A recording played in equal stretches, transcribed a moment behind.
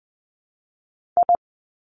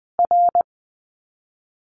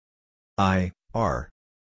I, R.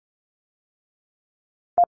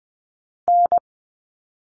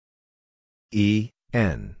 E,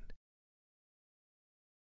 N.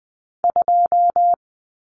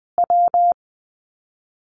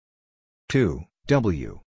 2,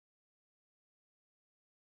 W.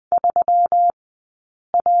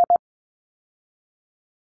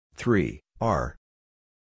 3, R.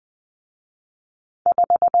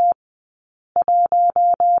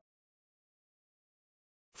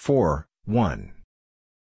 4, 1.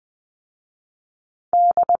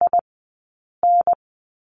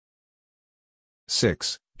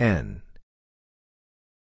 6, N.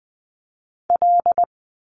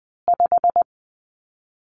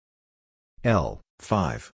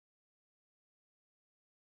 5.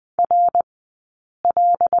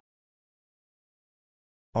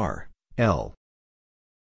 R, L.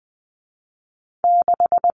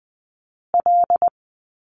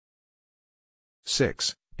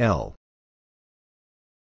 6, L.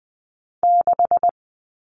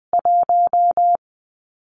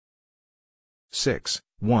 6,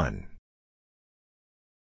 1.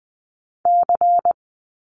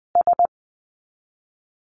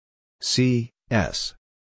 S.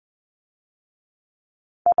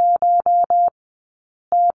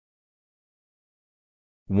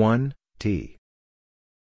 1, T.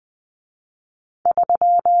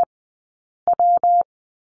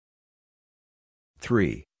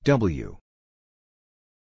 3, W.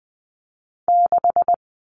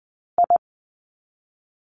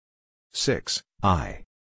 6, I.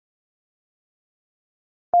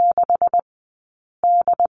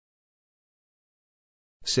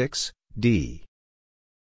 6, D.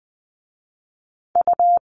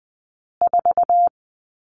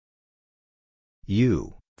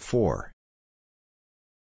 4.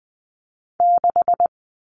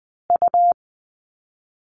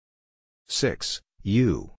 6,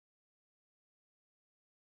 U.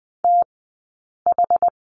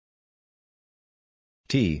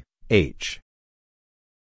 H.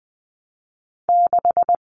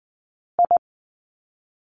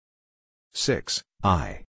 6,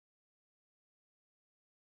 I.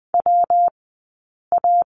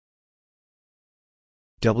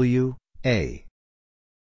 A.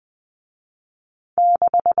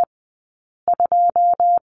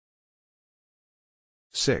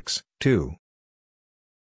 6, 2.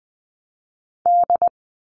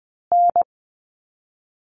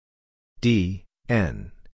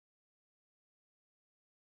 N.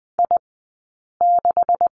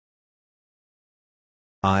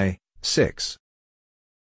 6.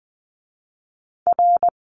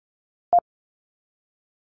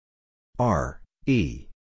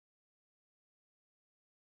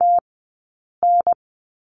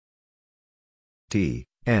 E.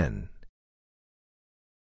 N.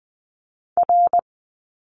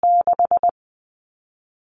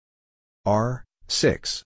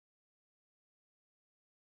 6.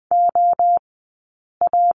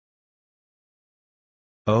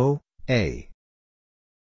 A.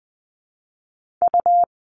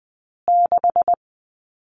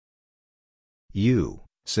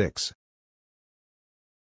 6.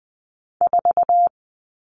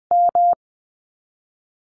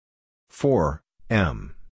 4,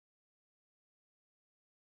 M.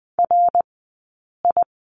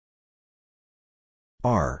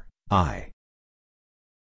 I.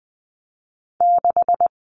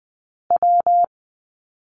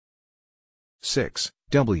 6,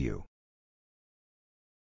 W.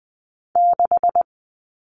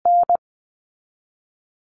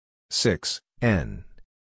 6, N.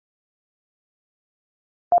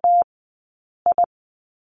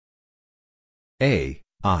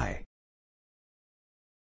 I.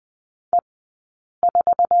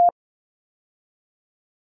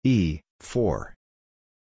 E, 4.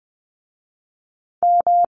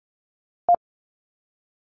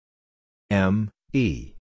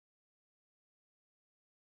 E.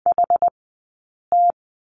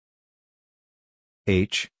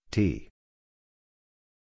 T.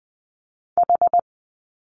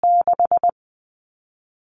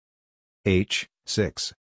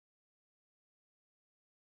 6.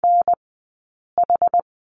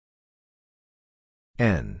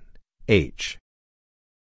 N. H.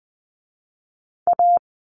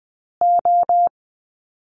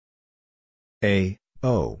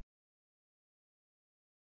 0.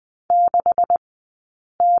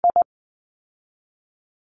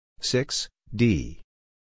 6, D.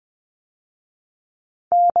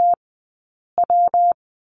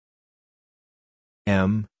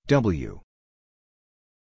 W.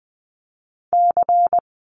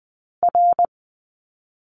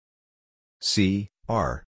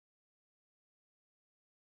 R.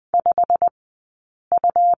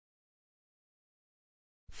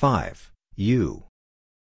 5, U.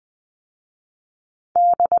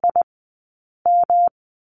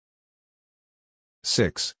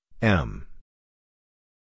 6, M.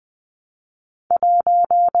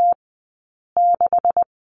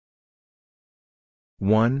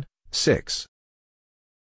 1, 6.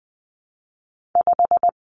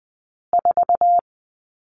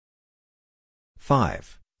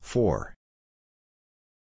 5, 4.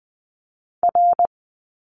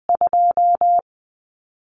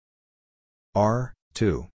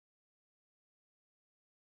 2.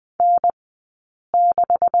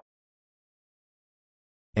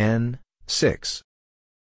 N, 6.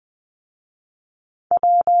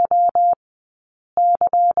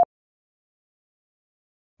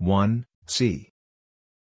 1, C.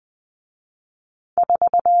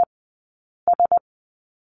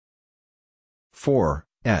 4,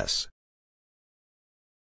 S.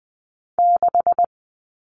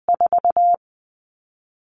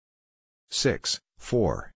 6,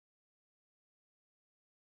 4.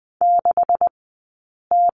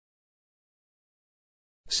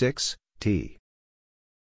 6, T.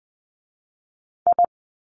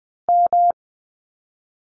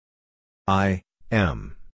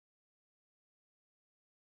 M.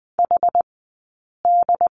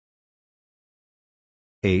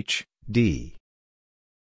 D.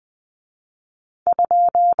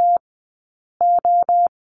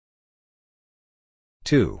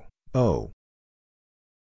 2, O.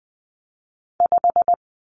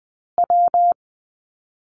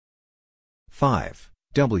 5,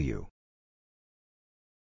 W.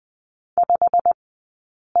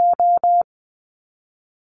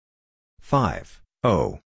 5,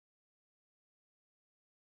 O.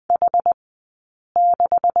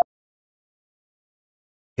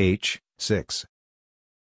 6.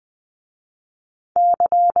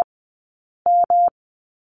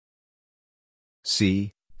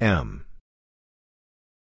 M.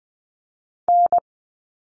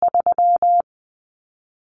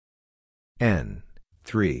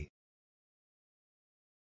 3.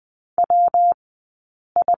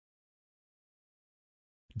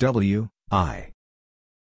 I.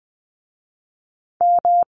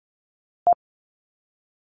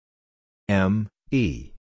 M,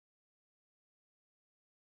 E.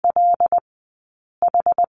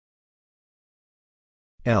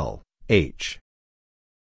 H.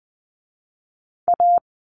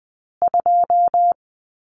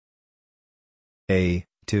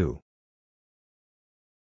 2.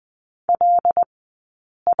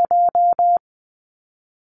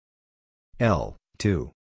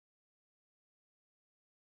 2.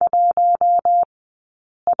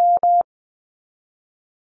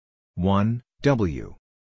 1, W.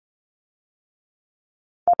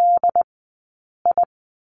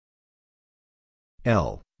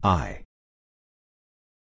 I.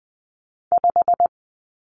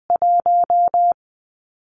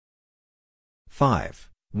 5,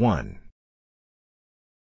 1.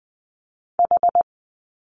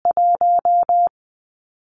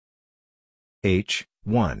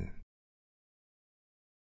 1.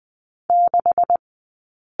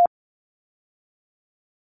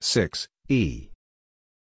 6, E.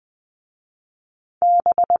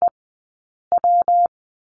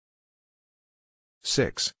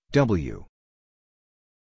 6, W.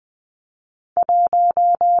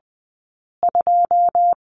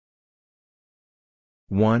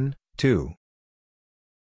 1, 2.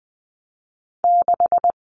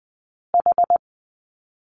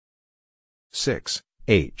 6,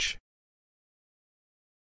 H.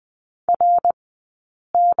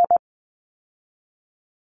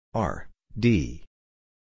 D.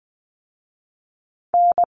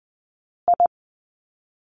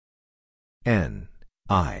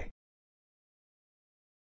 I.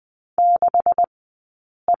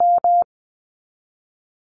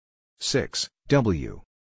 6, W.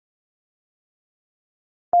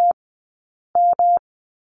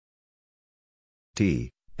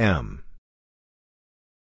 M.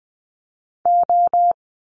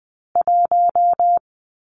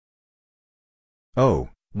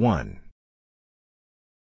 1.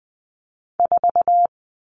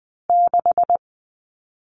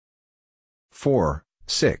 4,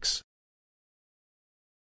 6.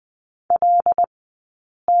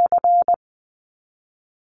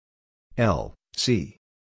 C.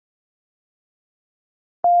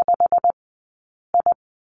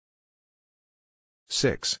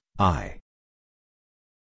 6, I.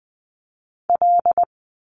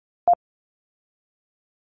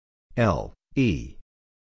 E.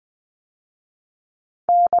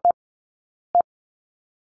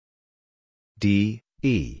 'D,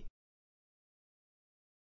 E.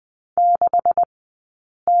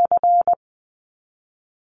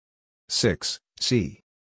 6, C.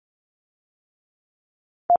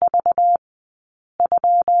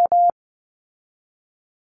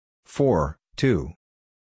 4, 2.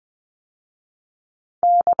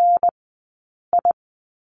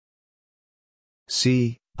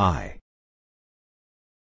 C, I.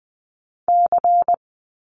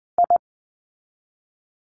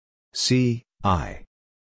 C, I.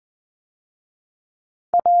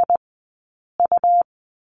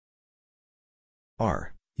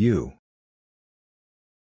 R, U.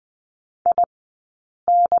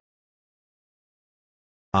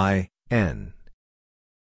 I, N.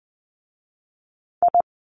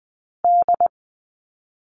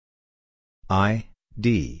 I,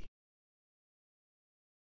 D.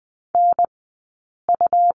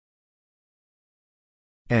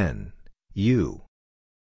 N, U.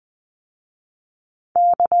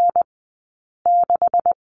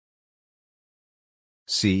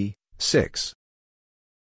 C, 6.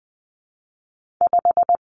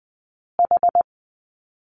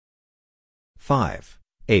 Five,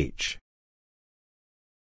 H.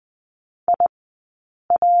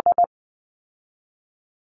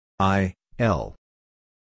 I, L.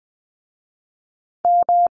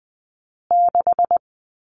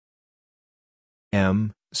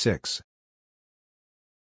 M, 6.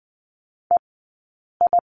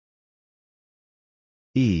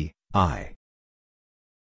 E, I.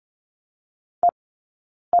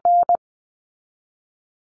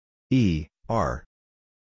 E, R.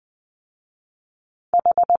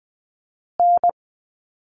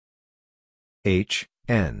 H,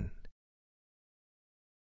 N.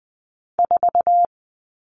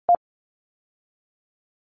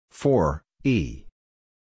 Four, E.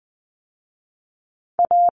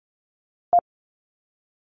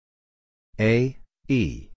 A,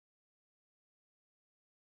 E.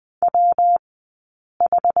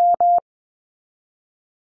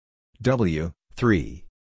 W, 3.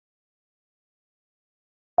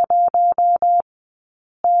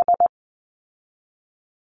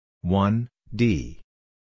 One, D.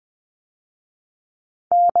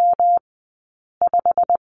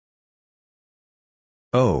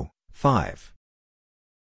 O, 5.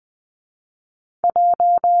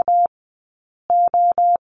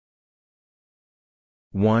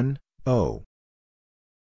 One, O.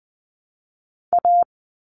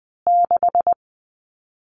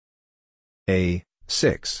 A,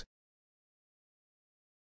 6.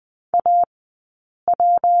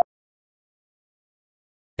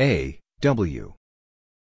 A, W.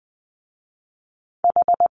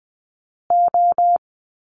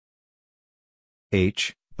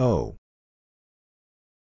 H, O.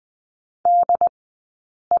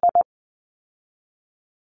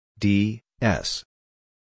 D, S.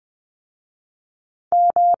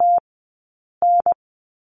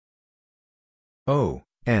 O,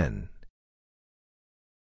 N.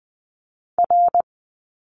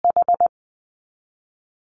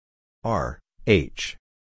 R, H.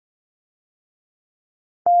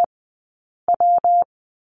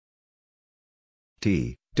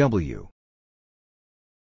 T, W.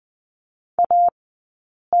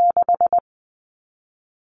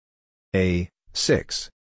 A, 6.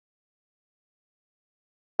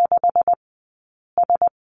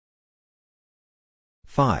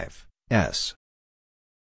 Five, S.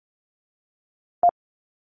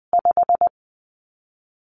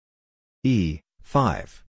 E,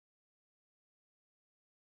 5.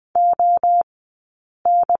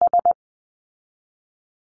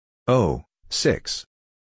 O, 6.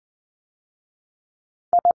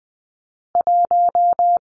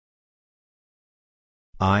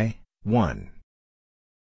 I, 1.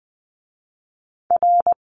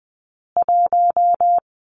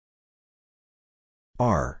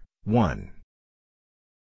 R, 1.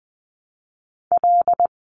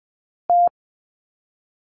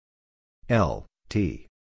 L, T.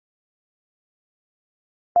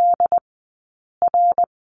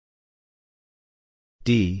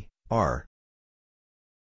 D, R.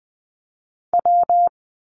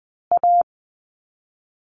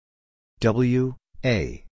 W,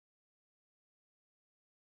 A.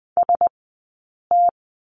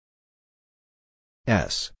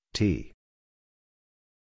 S, T.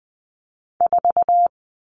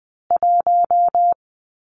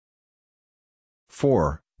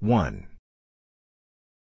 Four, 1.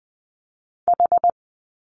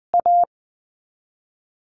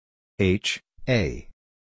 H, A.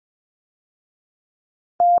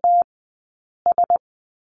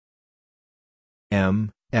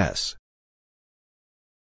 M, S.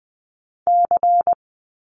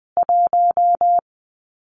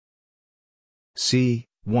 C,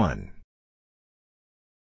 1.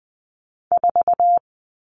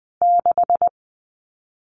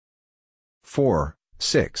 4,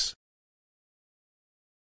 6.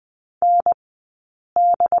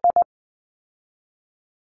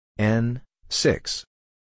 N, 6.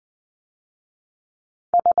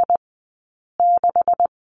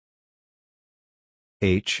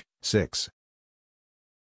 H, 6.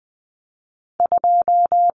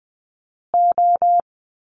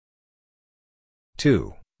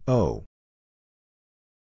 Two, O.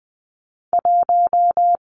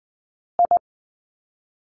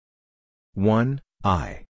 One,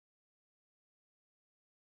 I.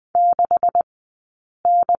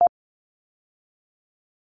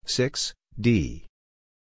 Six, D.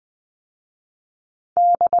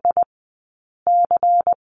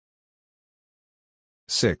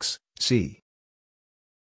 Six, C.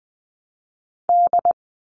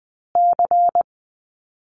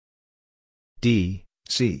 D,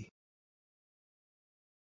 C.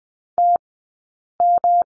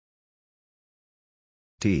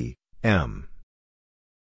 T, M.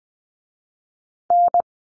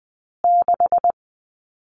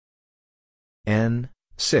 N,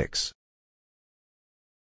 6.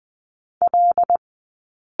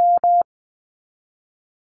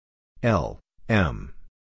 L, M.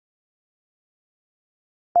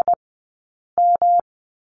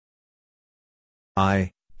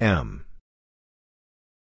 I, M.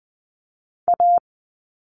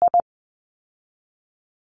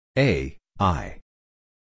 A, I.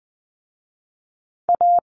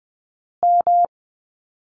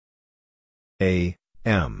 A,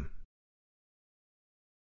 M.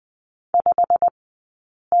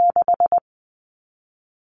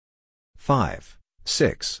 Five,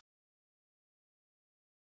 6.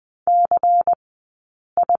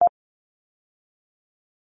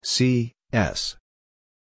 C, S.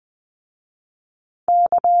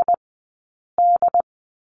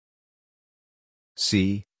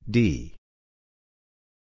 C, D.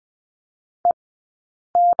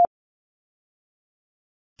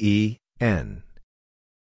 E, N.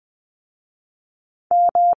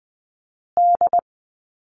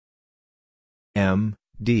 M,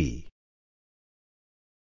 D.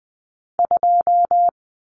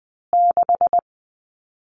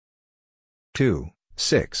 Two,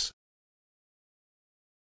 6.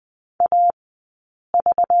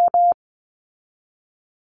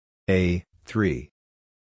 A, 3.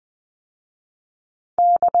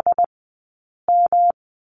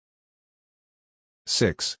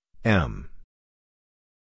 Six, M.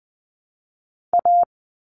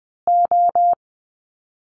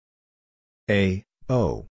 A,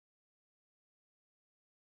 O.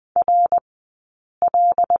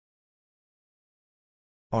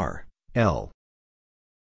 R, L.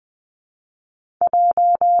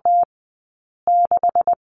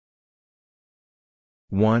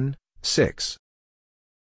 One, 6.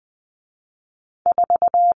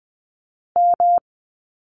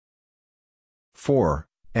 Four,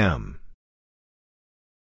 M.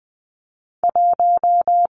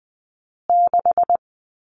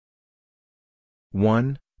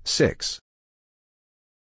 One, 6.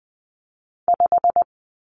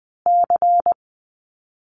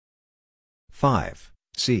 Five,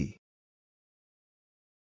 C.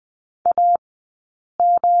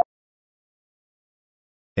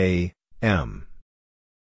 A, M.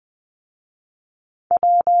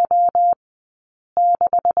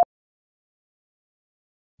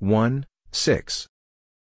 One, 6.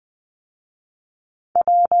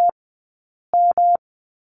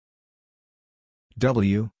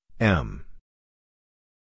 W, M.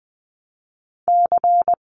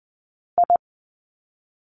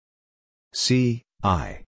 C,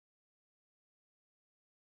 I.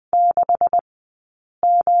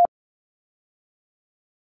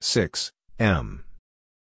 Six, M.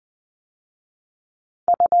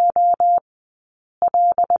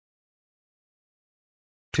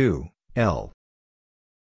 Two, L.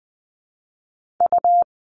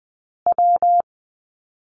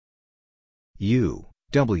 U,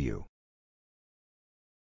 W.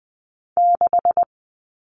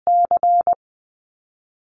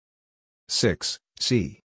 Six,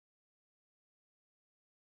 C.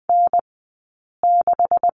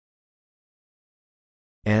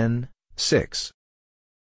 N, 6.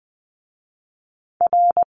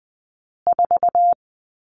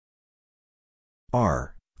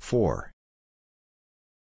 R, 4.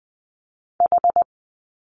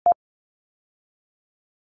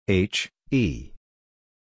 H, E.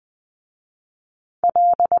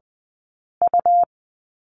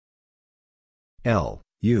 L,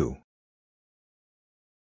 U.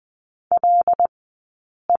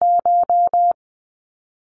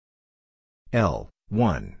 L,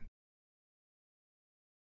 1.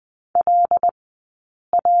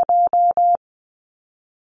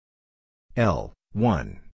 L,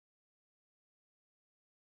 1.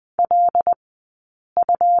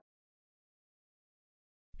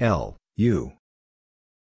 L, U.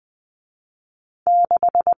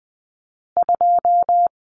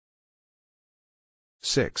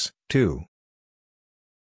 6, 2.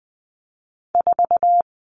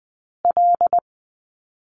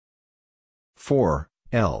 4,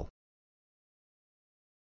 L.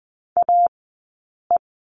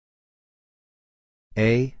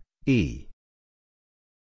 A, E.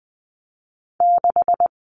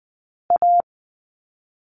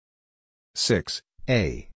 6,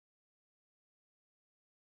 A.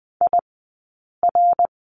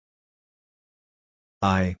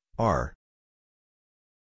 R.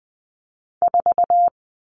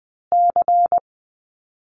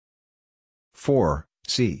 4,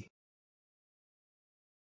 C.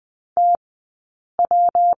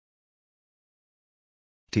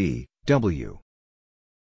 W.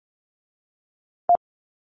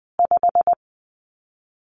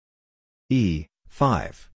 E,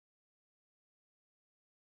 5.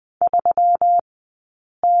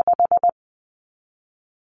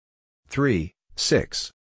 3,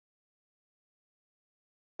 6.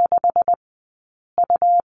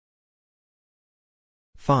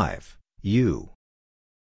 5, U.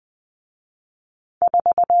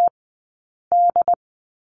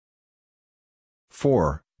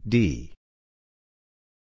 4, D.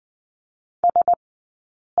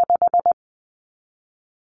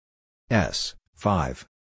 5.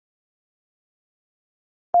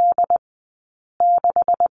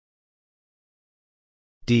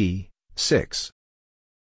 D, 6.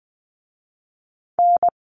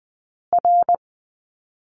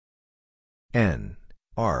 N,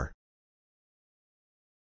 R.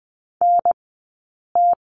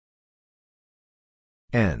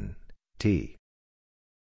 N, T.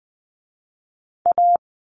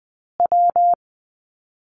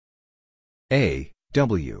 A,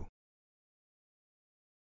 W.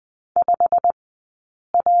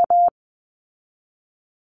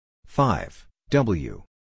 5, W.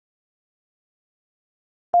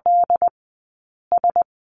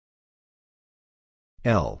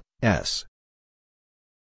 L, S.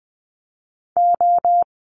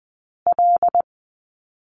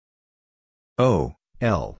 0,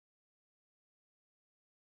 L.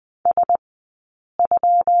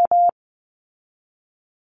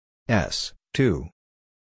 S, 2.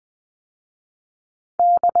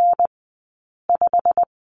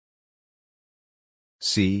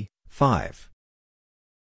 5.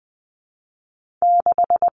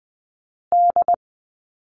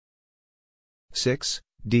 6,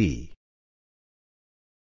 D.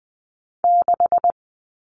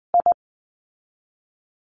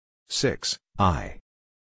 6, I.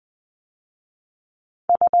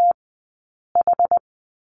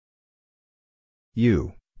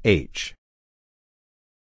 U, H.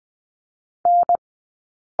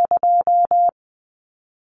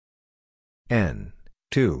 N,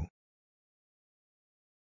 2.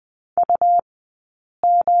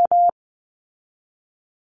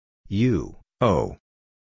 U, O.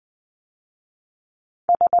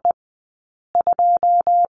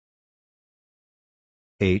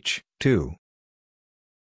 2.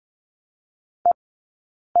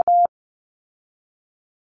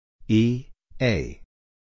 E, A.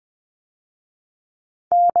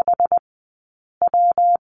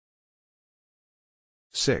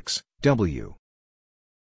 6, W.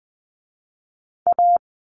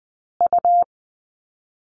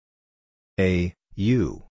 A,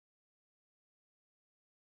 U.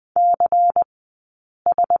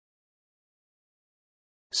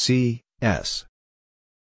 S.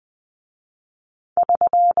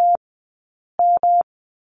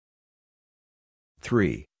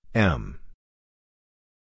 3, M.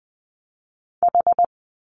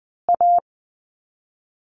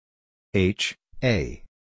 H, A.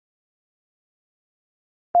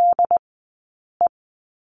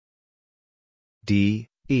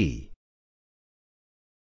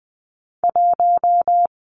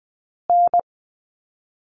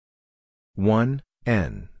 1,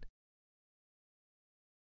 N.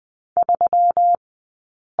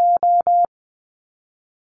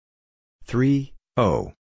 3,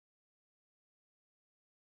 O.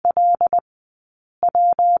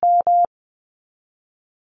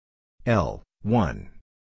 L, 1.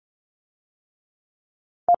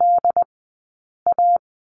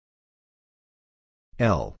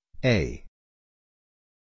 L, A.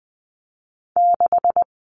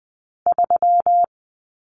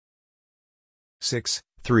 6,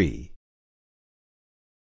 3.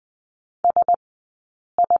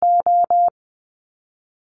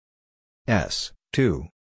 S, 2.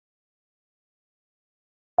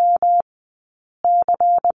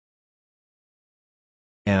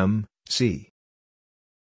 M, C.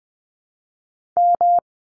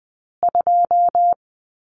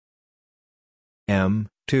 M,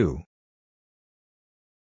 2.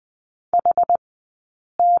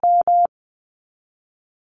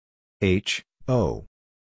 H, O.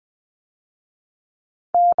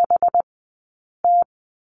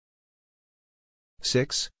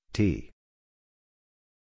 Six, T.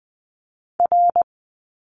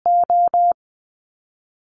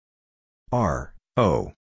 R,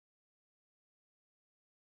 O.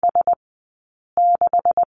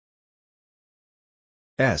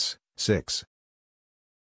 S, 6.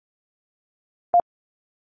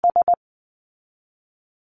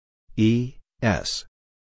 E, S.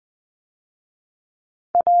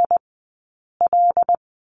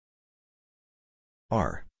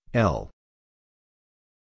 R, L.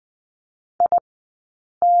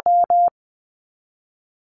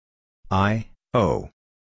 I, O.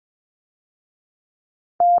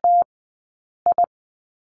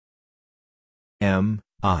 M,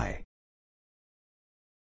 I.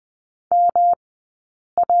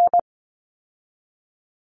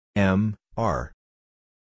 M, R.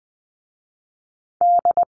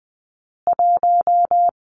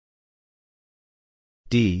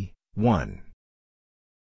 D, 1.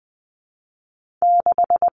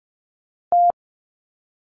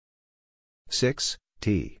 Six,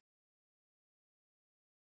 T.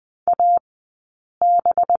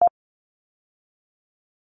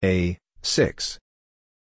 A, 6.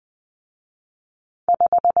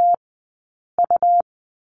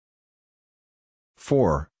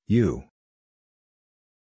 Four, U.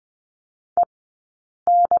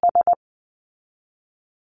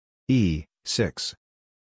 E, 6.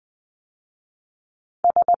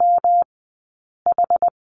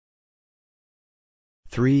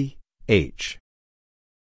 Three, H.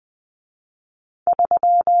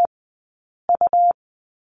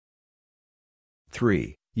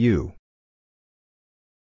 Three, U.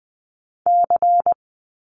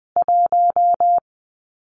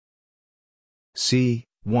 C,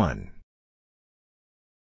 1.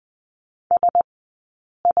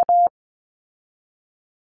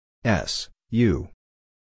 S, U.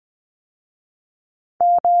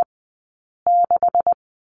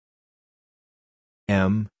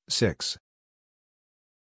 M, 6.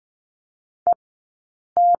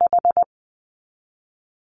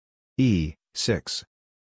 E, 6.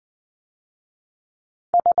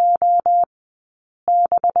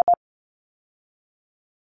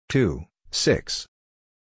 Two, 6.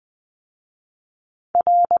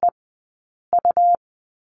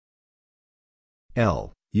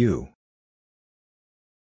 L, U.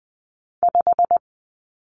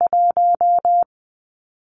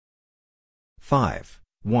 Five,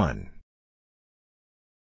 1.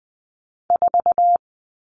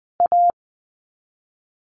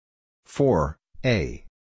 Four, A.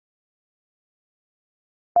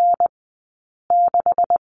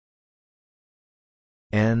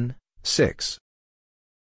 N, 6.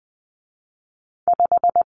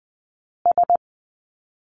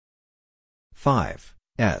 Five,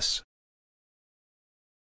 S.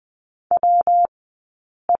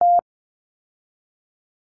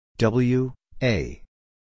 W, A.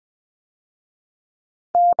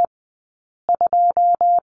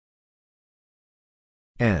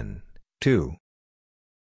 N, 2.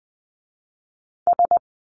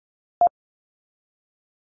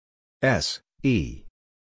 S, E.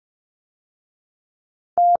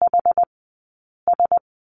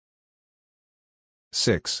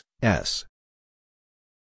 Six, S.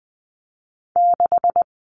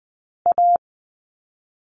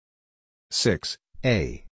 Six,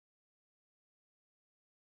 A.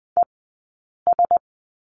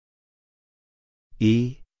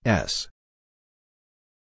 E, S.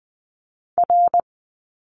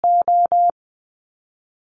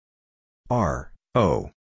 R,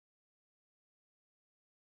 O.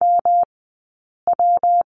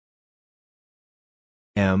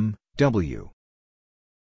 M, W.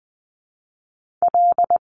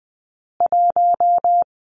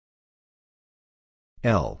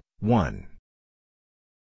 L, 1.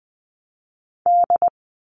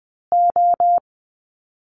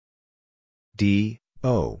 D,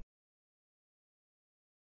 O.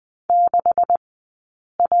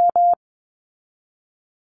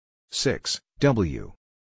 Six, W.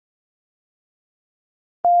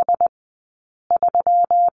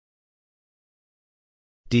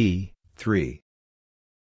 D, 3.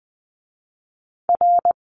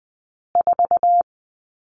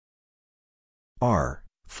 R,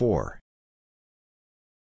 4.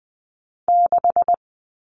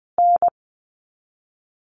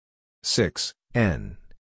 Six, N.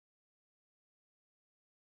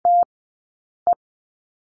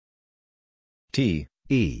 T,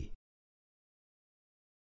 E.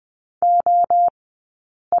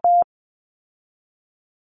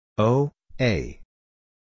 O, A.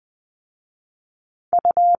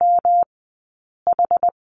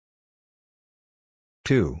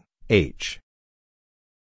 2, H.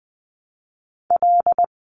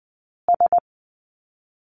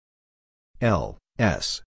 L,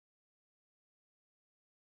 S.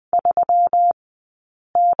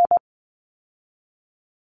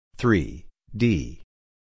 3, D.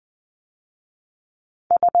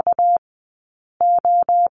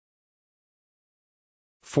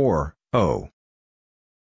 4, O.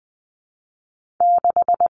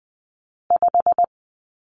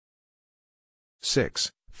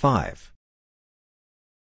 6, 5.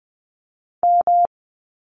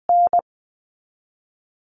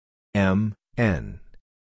 M, N.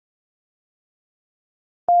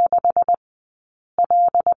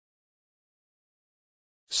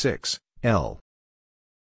 6, L.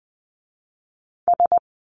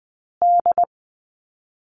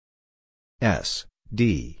 S,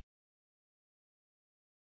 D.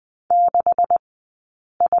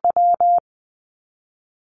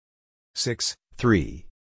 6, 3.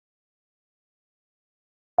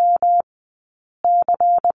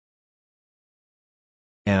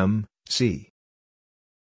 M, C.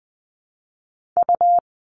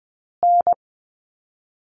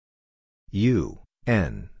 U,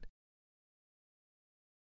 N.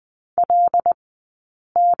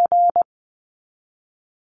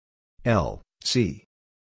 'L, C.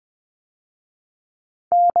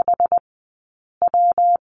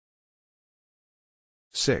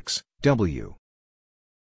 Six, W.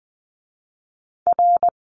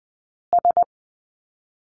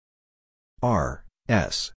 R,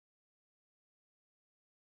 S.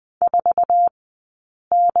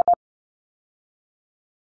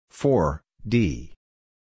 4, D.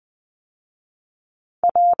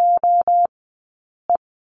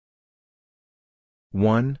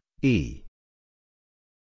 1, E.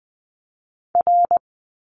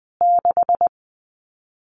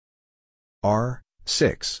 R,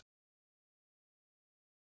 6.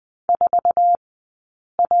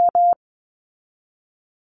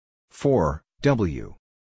 4, W.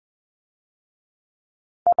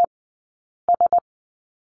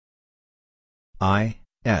 I,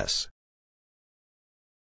 S.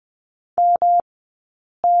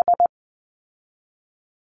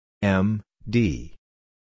 'D.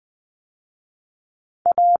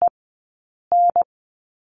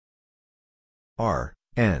 R,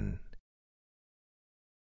 N.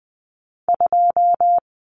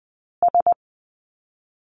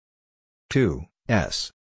 2,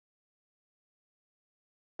 S.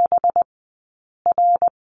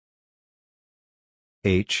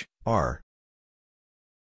 R.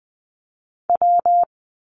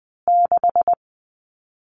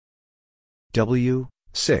 W,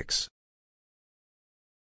 6.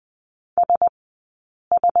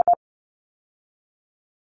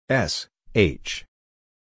 S, H.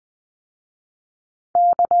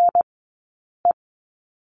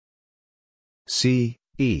 C,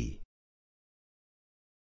 E.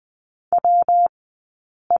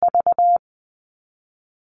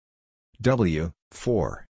 W,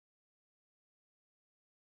 4.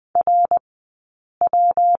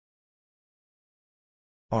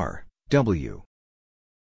 R, W.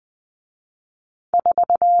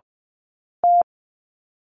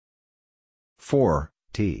 4,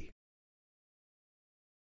 T.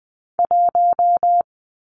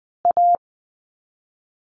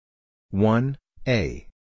 1, A.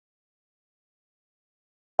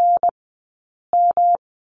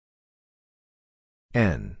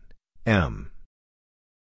 N, M.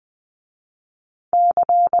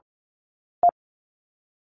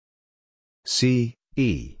 C,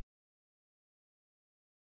 E.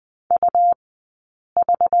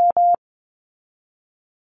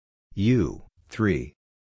 U, 3.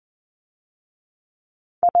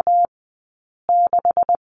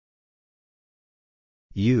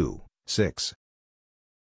 U, 6.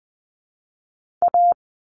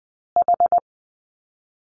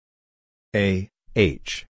 A,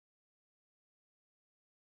 H.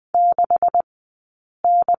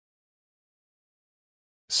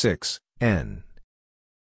 Six, N.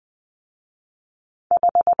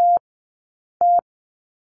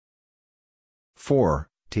 Four,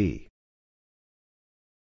 T.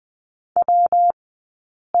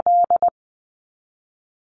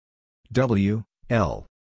 W, L.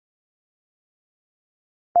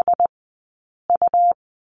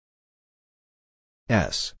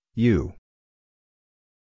 S, U.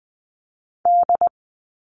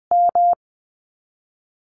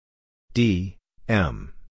 D,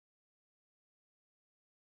 M.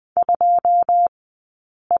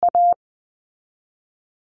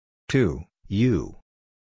 2, U.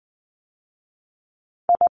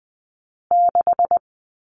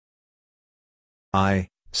 I,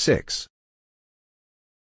 6.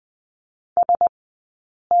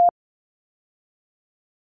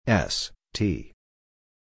 S, T.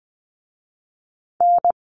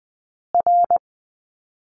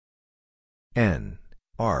 N,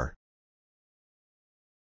 R.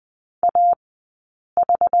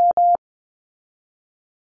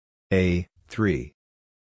 A, 3.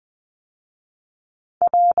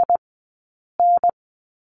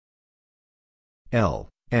 L,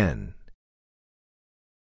 N.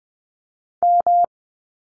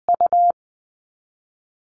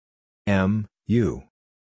 M, U.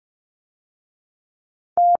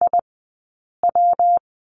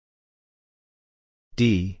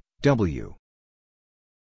 D, W.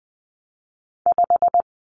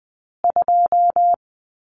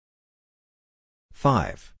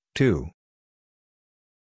 Five, 2.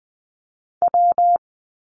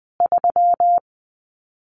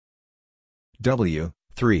 W,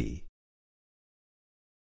 3.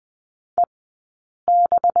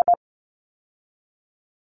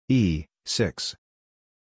 E, 6.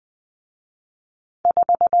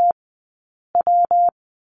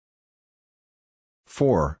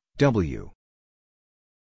 Four, W.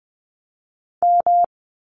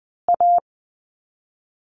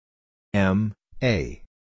 M, A.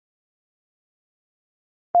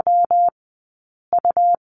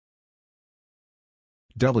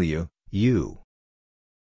 W, U.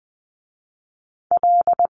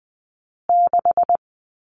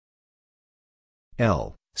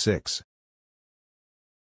 L, 6.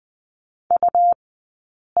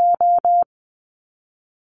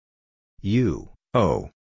 U, O.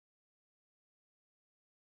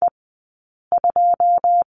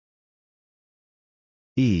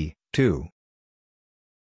 E, 2.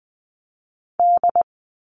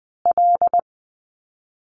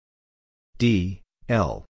 D,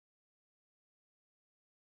 L.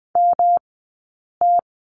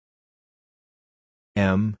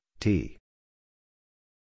 M, T.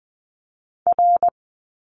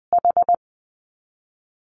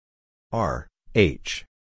 R, H.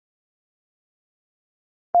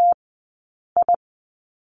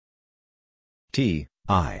 T,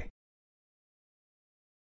 I.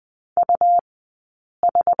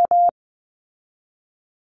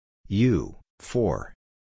 U, 4.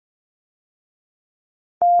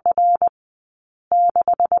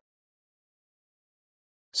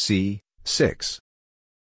 C, 6.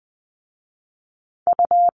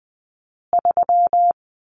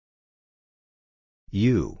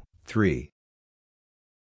 U, 3.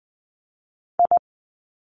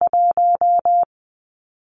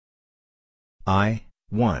 I,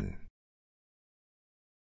 1.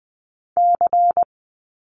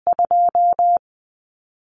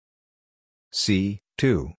 C,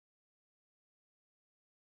 2.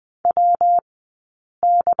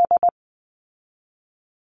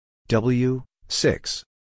 W, 6.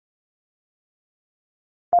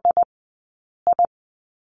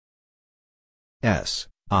 S,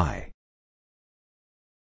 I.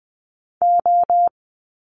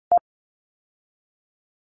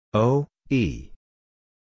 O, E.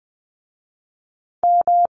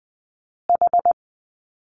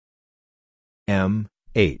 M,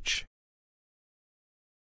 H.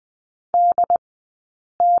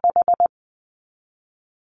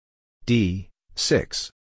 D,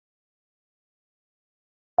 6.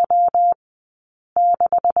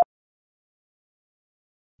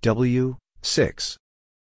 W, 6.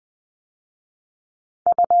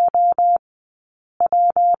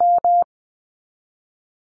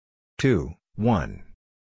 Two, 1.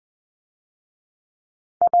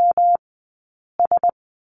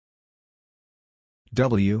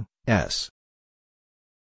 W, S.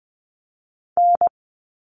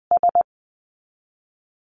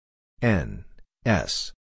 N,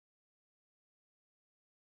 S.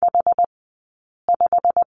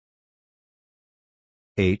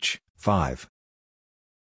 H, 5.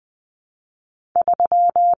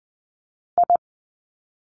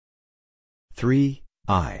 Three,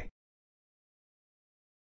 I.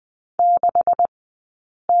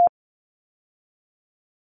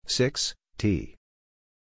 Six, T.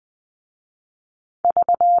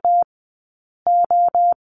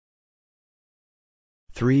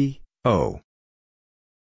 Three, O.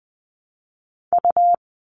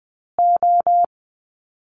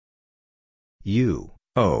 U,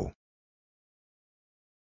 O.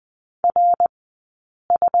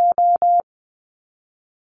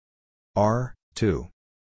 R, 2.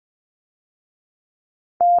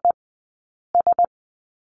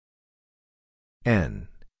 N,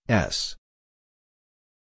 S.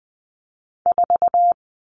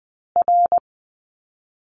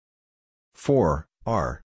 4,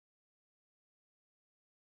 R.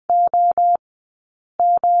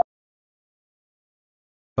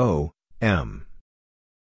 O, M.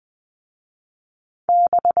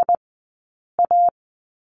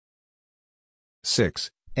 6,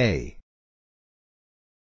 A.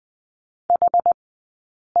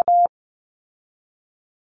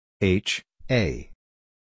 H, A.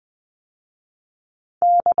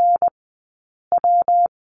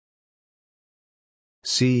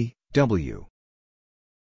 C, W.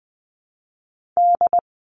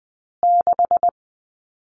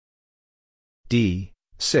 D,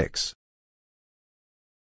 6.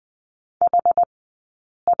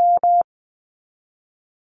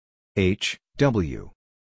 H, W.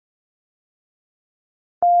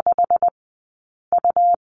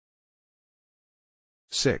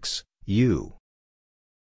 Six, U.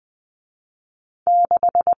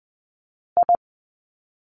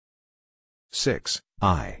 Six,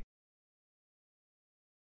 I.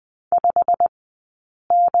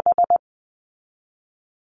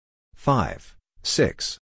 Five,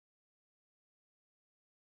 6.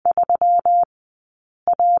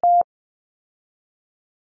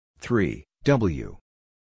 Three, W.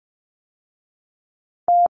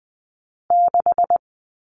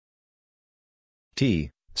 T,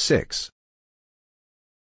 6.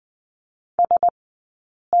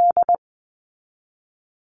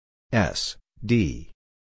 S, D.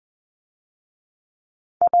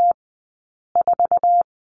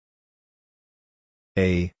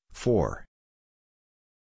 A, 4.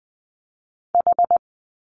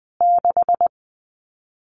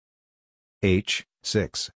 H,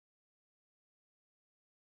 6.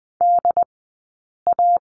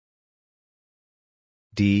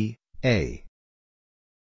 D, A.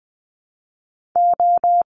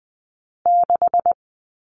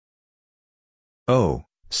 O,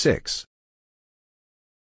 6.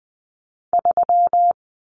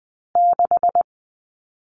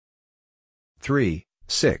 Three,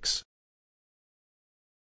 6.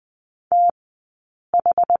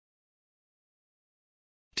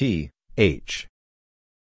 T, H.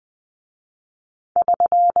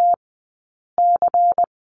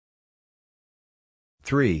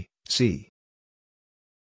 Three, C.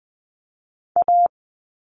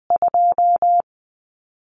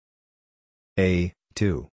 A,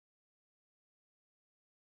 2.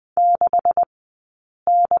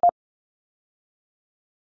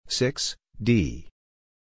 Six, D.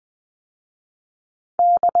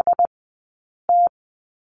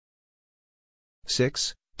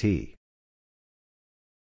 Six, T.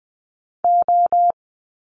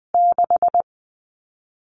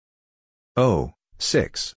 O,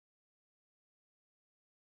 6.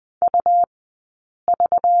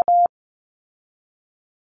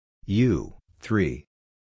 U, 3.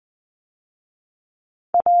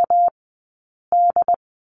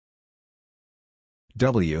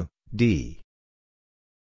 W, D.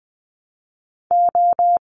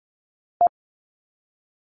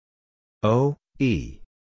 O, E.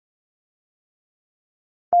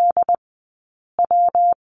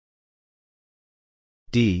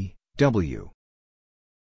 D, W.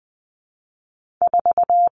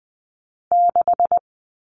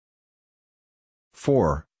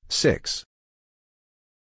 Four, 6.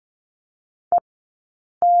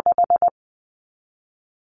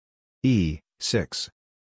 E, 6.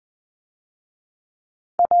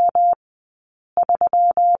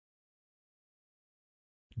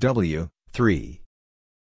 W, 3.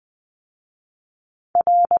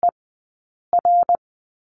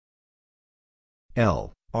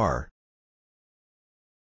 L, R.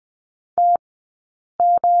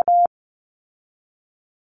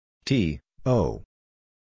 T, O.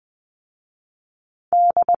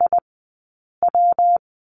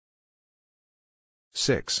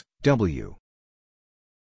 Six, W.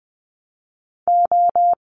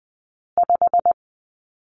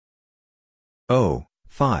 O,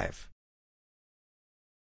 5.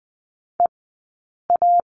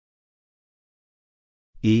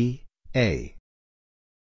 E, A.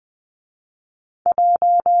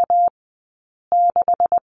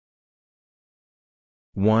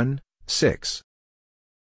 One, 6.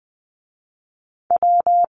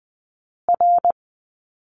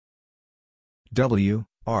 W,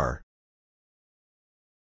 R.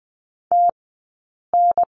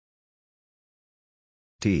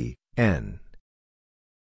 T, N.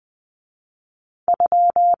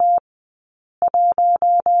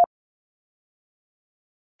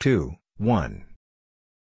 Two, 1.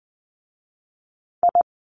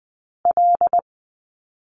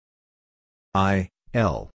 I,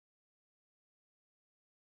 L.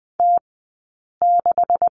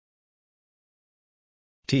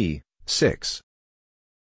 T, 6.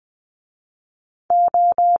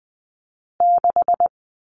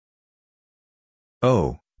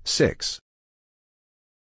 O, 6.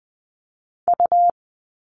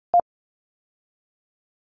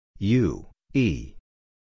 U, E.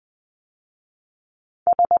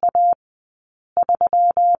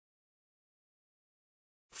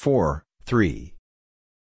 4, 3.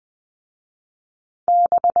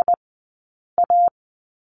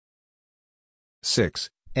 Six,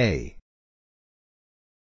 A.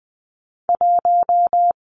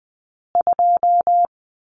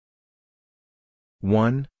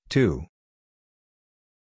 One, 2.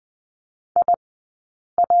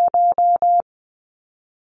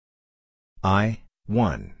 I,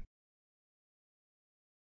 1.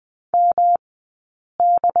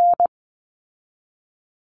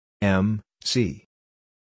 M, C.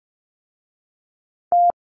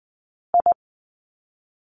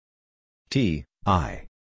 T, I.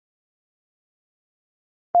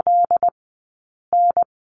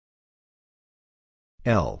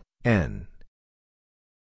 L, N.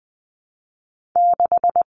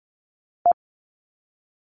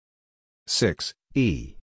 Six,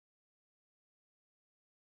 E.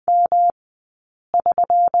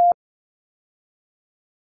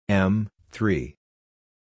 M, 3.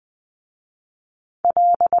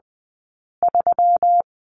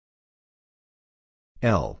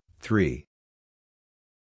 L, 3.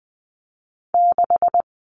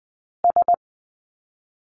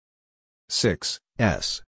 Six,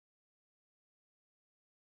 S.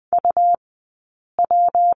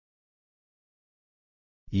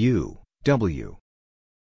 U, W.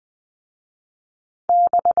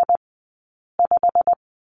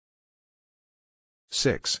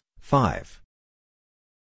 Six, 5.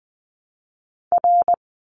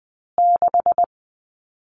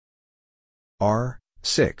 R,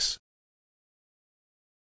 6.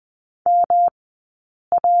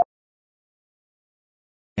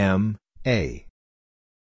 M, A.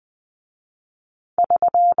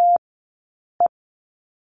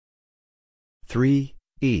 Three,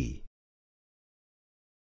 E.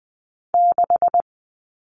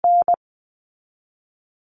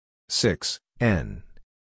 Six, N.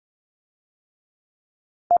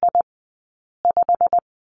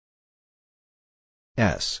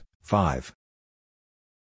 S, 5.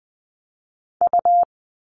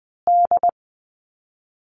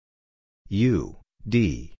 U,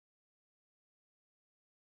 D.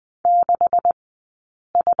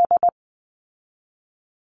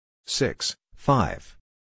 Six, 5.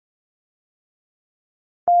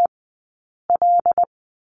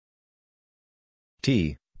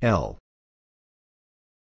 T, L.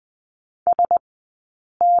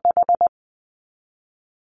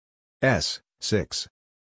 S, 6.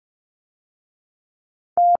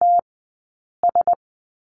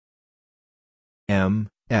 M,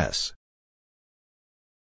 S.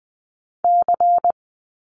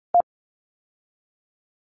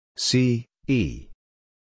 C, E.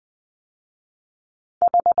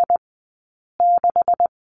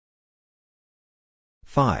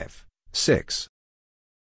 Five, 6.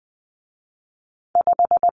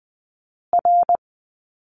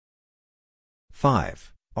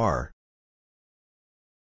 Five, R.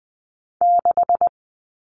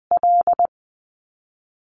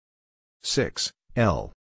 Six,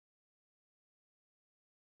 L.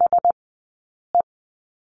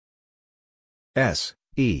 S,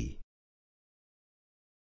 E.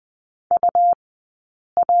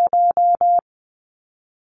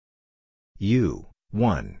 U,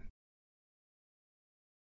 1.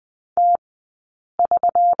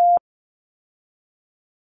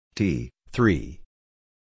 T, 3.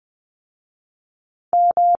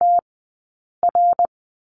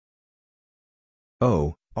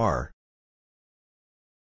 O, R.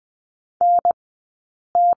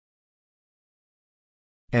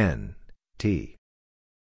 N, T.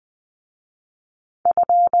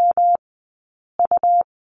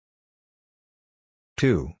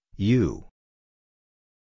 Two, U.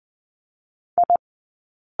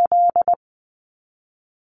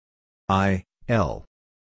 I, L.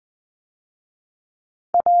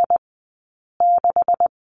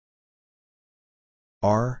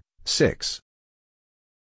 R, 6.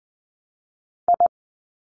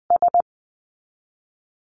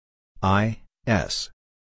 I, S.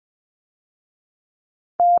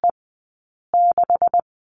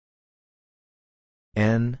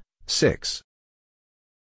 N, 6.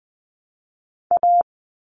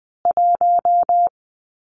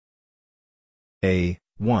 A,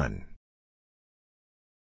 1.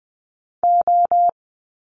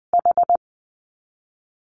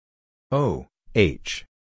 O, H.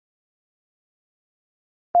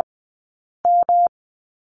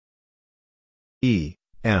 E,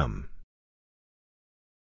 M.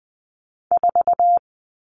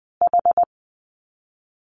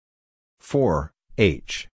 Four,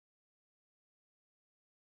 H.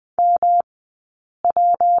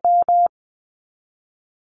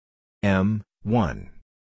 M, 1.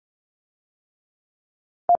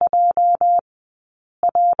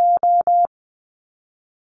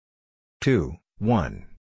 Two, 1.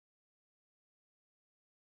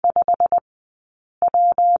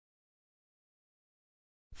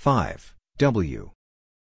 Five, W.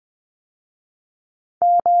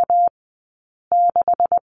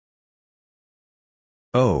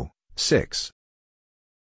 O, 6.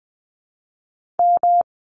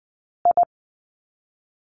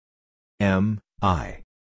 M, I.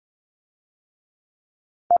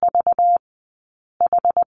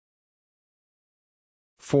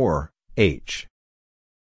 Four, H.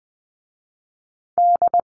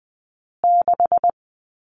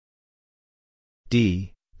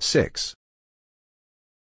 D, 6.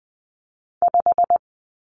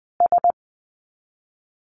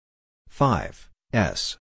 Five,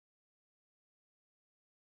 S.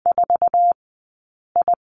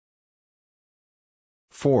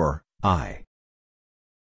 Four, I.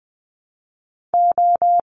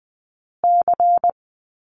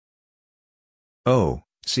 O,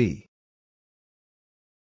 C.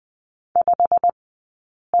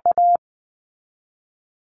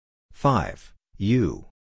 Five, U.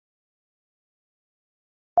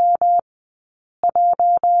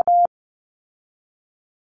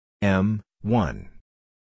 M, 1.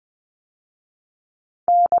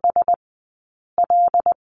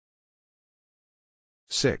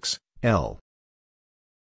 Six, L.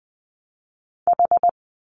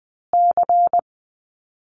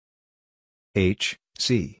 H,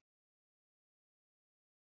 C.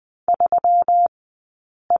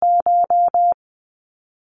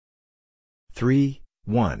 Three,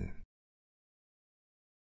 1.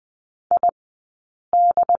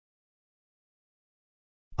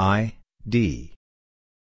 I, D.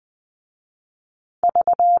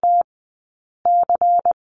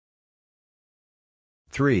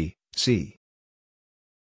 Three, C.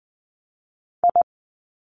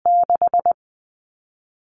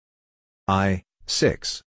 I,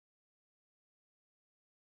 6.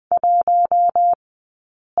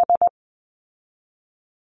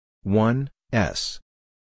 One, S.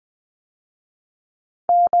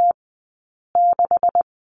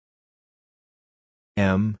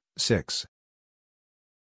 M, 6.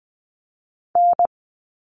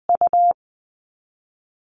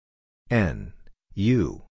 N,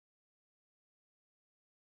 U.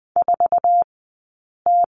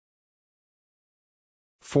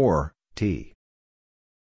 Four, T.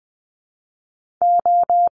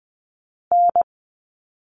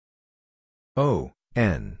 O,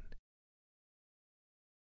 N.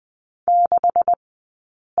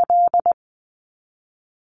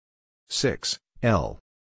 Six, L.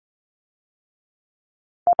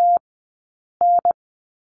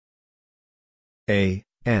 A,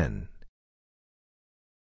 N.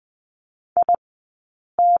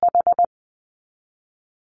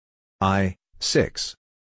 I, 6.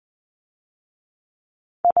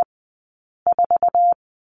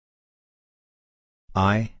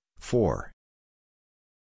 I, 4.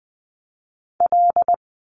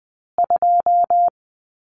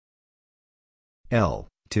 L,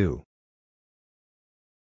 2.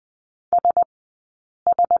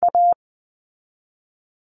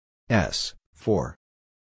 S, 4.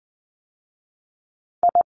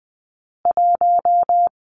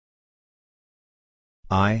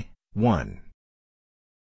 I, 1.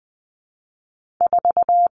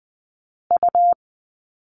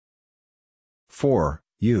 Four,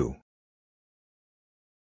 U.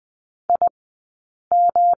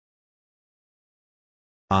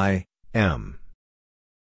 I, M.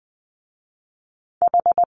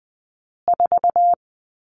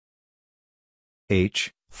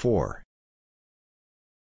 H, 4.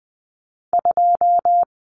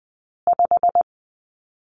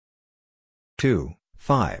 Two,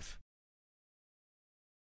 5.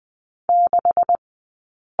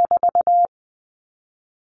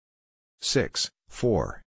 Six,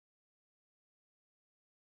 4.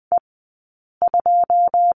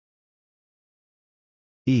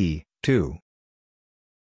 E, 2.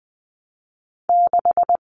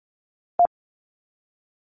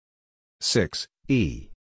 Six, E.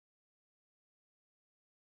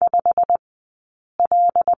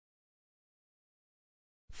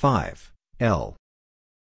 Five, L.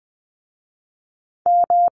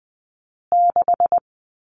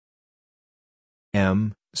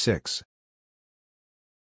 M, 6.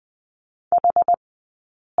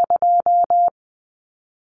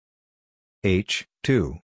 H,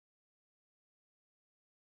 2.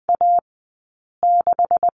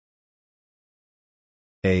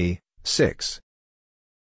 A, 6.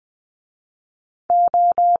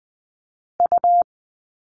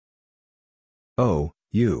 O,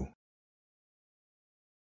 U.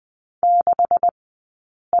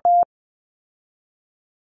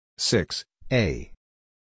 6, A.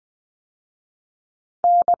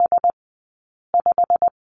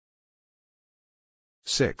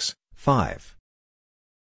 6, 5.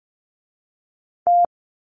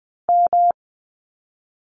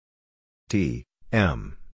 T,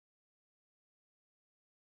 M.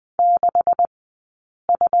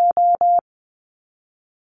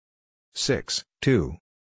 6, 2.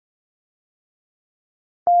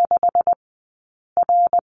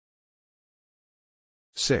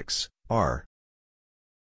 Six, R.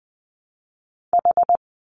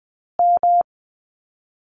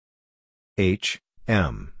 H,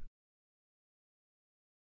 M.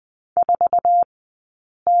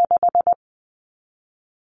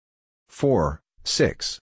 4,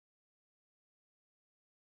 6.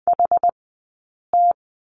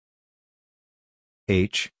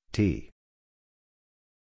 H, T.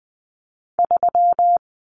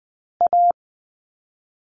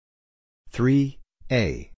 3,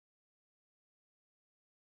 A.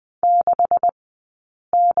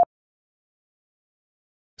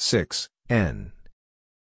 6, N.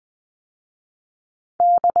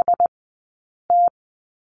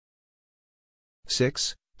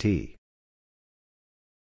 6, T.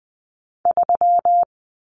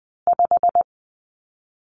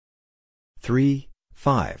 3,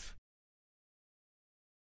 5.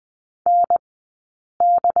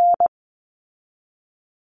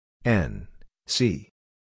 N, C.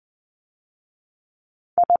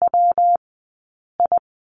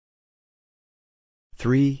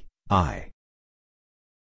 3, I.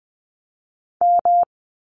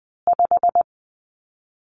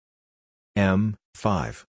 M,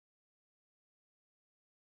 5.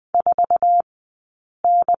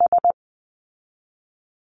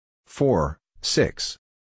 4, 6.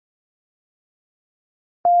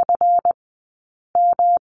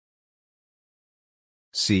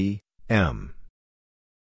 C, M.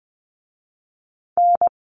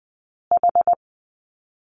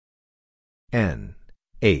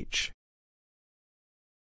 8.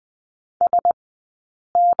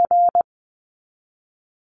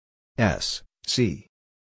 S, C.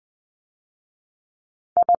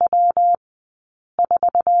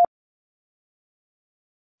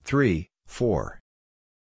 3, 4.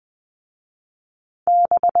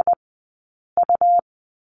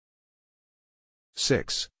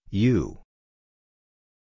 Six, U.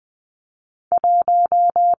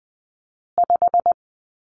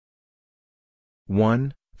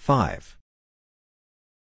 1, 5.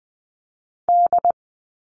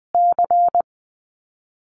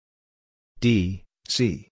 D,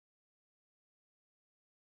 C.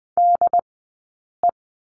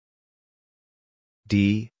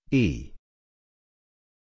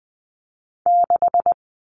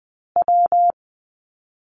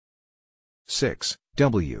 6,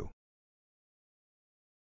 W.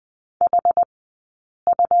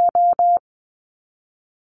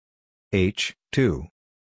 2.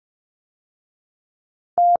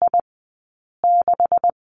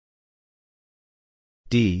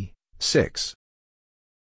 D, 6.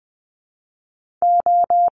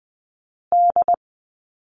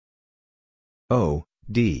 O,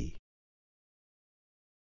 D.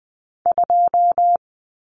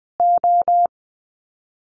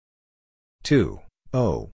 2,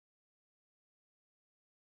 O.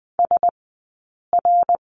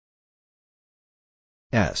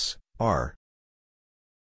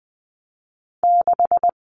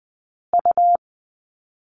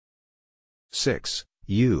 6,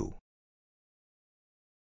 U.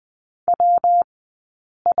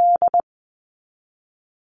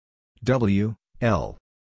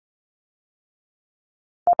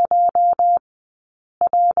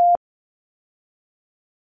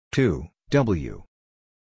 2, W.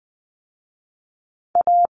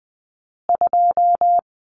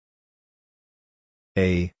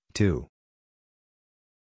 2.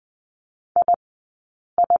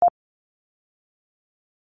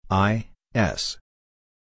 S.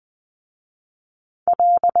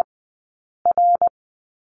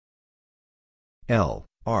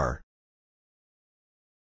 R.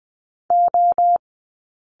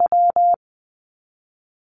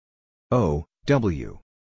 W.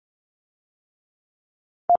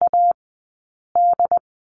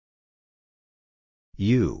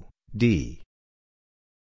 U, D.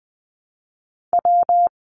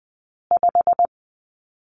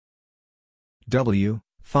 W,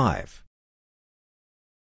 5.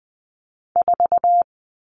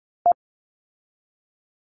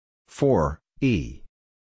 Four, E.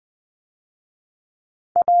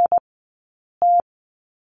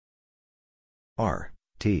 R,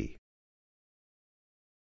 T.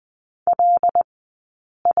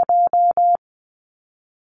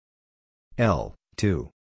 L, 2.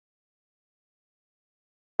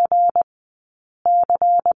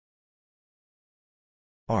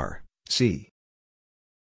 R, C.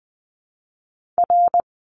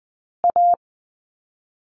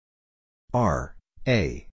 R,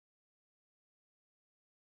 A.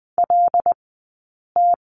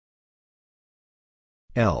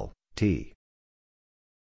 L, T.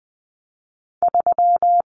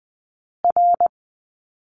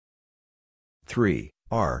 Three,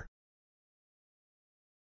 R.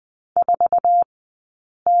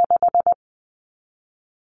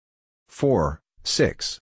 Four,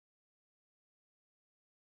 6.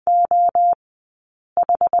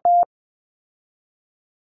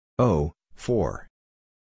 O, 4.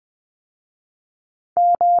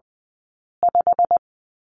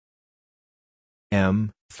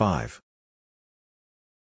 M, 5.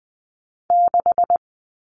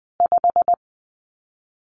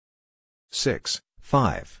 Six,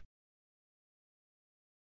 5.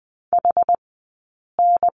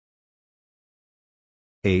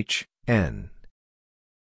 H, N.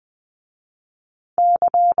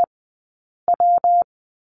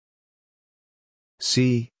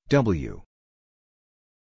 C, W.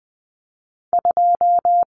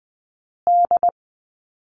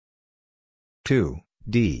 Two,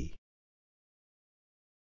 D.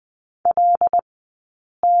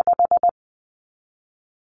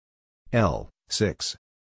 L, 6.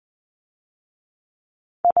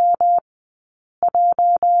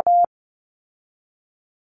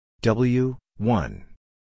 W, 1.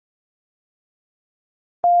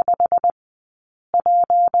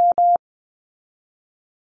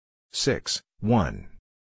 Six, 1.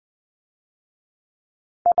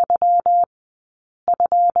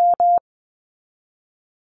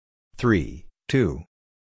 Three, 2.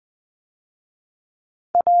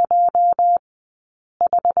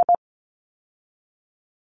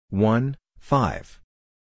 One, 5.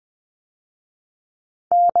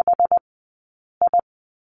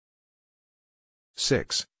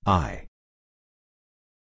 Six, I.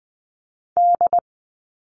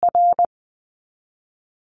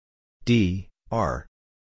 D, R.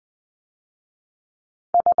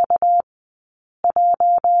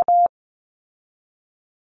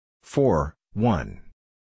 Four, 1.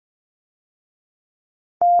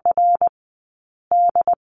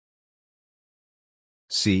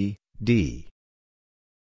 C, D.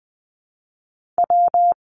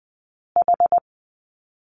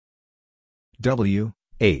 W,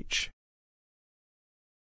 H.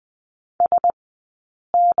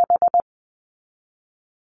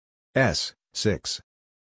 S, 6.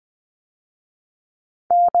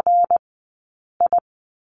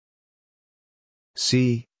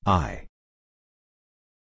 C, I.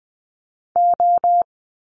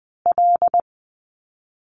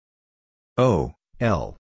 O,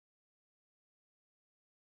 L.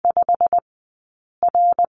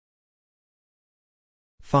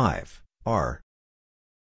 Five, R.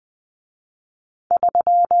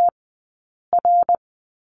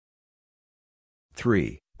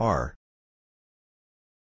 Three, R.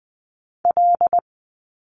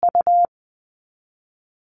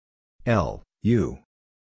 L, U.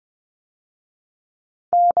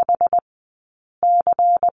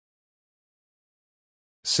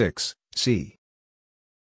 Six, C.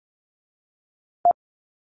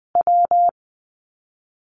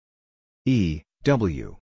 E,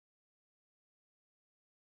 W.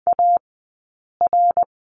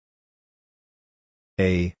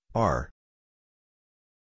 A, R.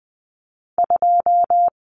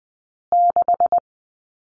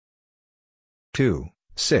 Two,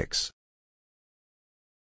 6.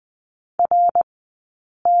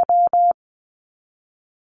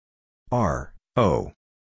 R, O.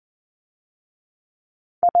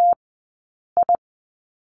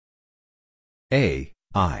 A,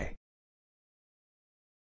 I.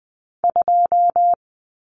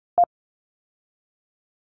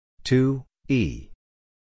 Two, E.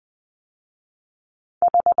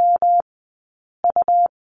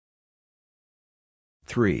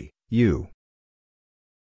 Three, U.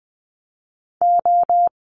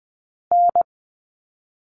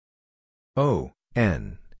 O,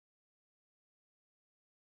 N.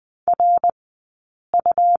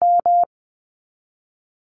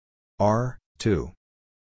 R, 2.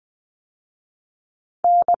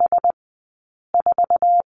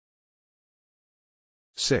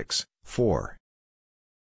 6, 4.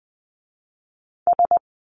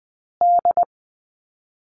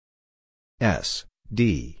 S,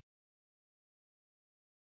 D.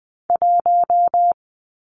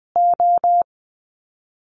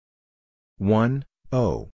 1,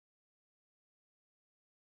 O.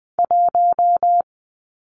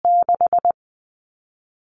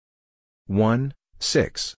 1,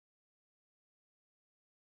 6.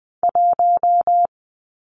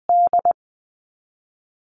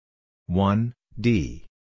 1, D.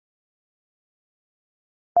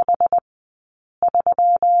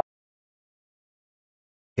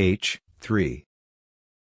 H, 3.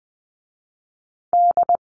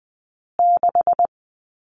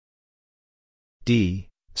 D,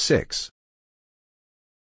 6.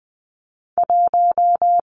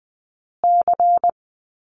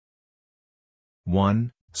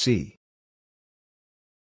 1, C.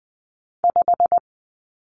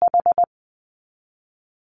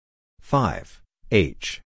 Five,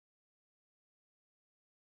 H.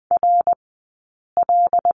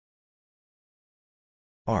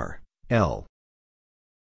 R, L.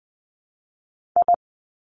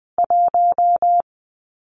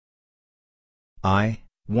 I,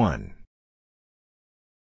 1.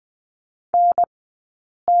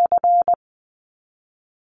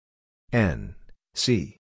 N,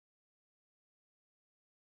 C.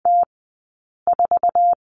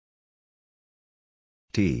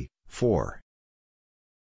 T, 4.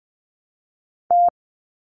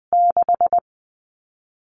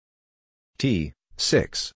 T,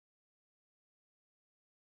 6.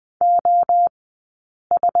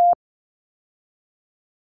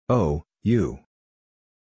 O, U.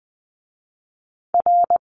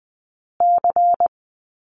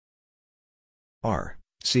 R,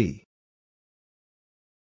 C.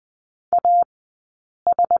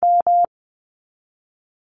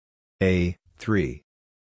 A, 3.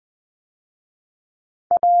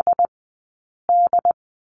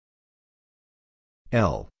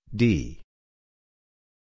 L, D.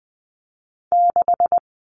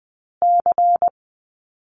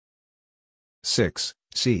 Six,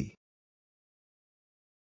 C.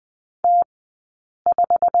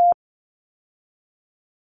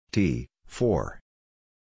 T, 4.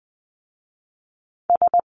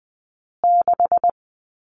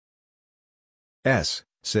 S,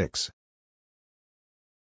 6.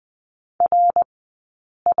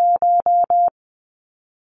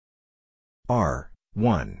 R,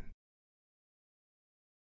 1.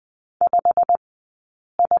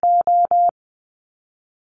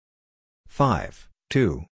 Five,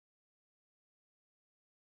 2.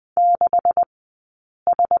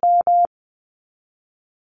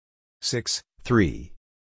 Six, 3.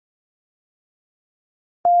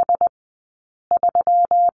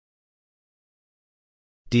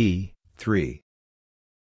 D, 3.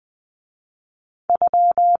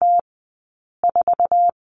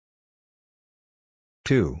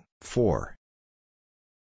 Two, 4.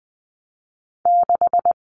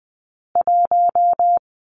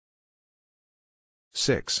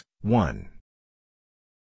 Six, 1.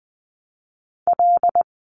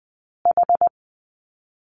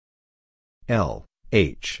 L,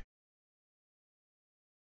 H.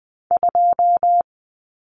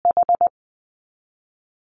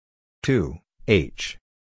 Two, H.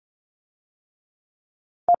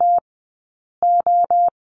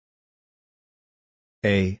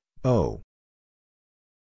 A, O.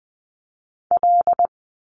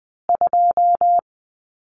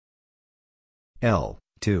 L,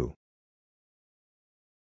 2.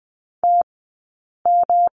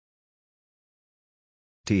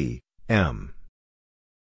 T, M.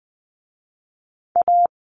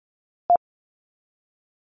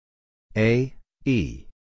 A, E.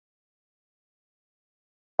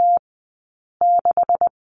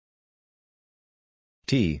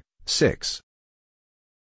 T, 6.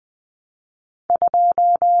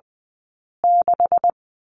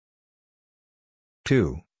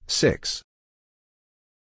 Two, 6.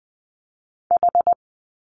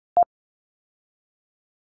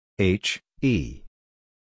 H, E.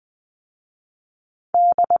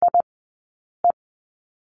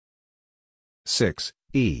 Six,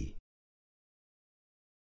 E.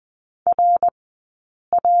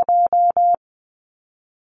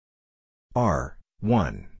 R,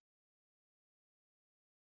 1.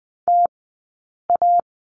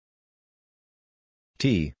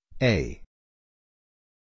 T, A.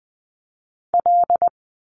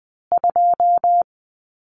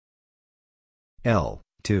 L,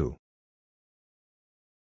 2.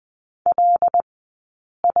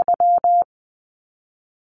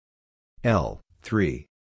 L, 3.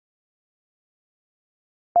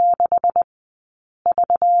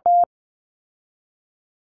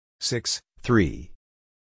 6, 3.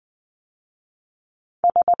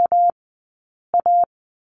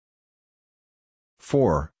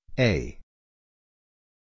 4, A.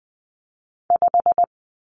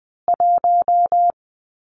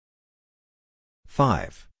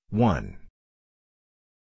 5, 1.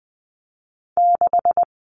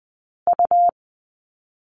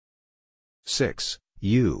 Six,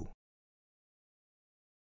 U.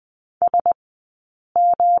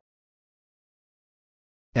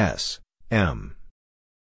 S, M.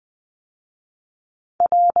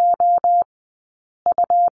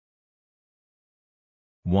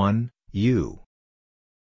 One, U.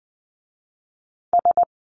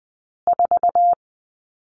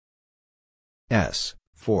 S,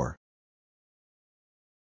 4.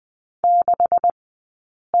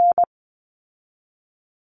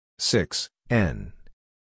 Six, N.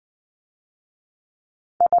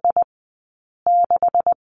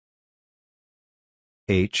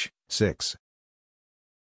 H, 6.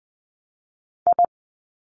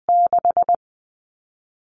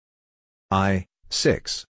 I,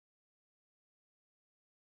 6.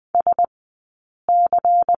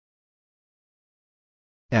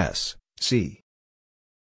 S, C.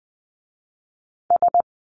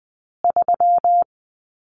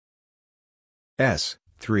 S,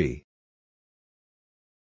 3.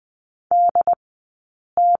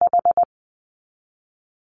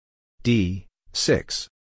 D, 6.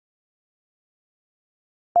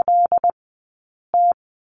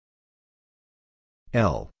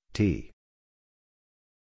 L, T.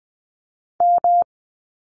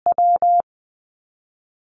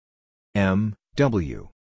 M, W.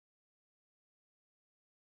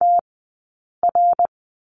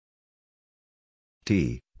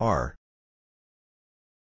 T, R.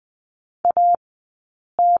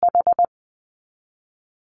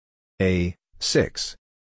 A, 6.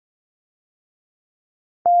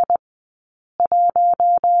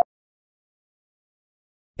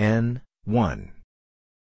 N, 1.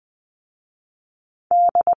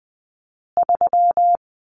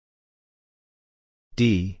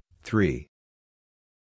 D, 3.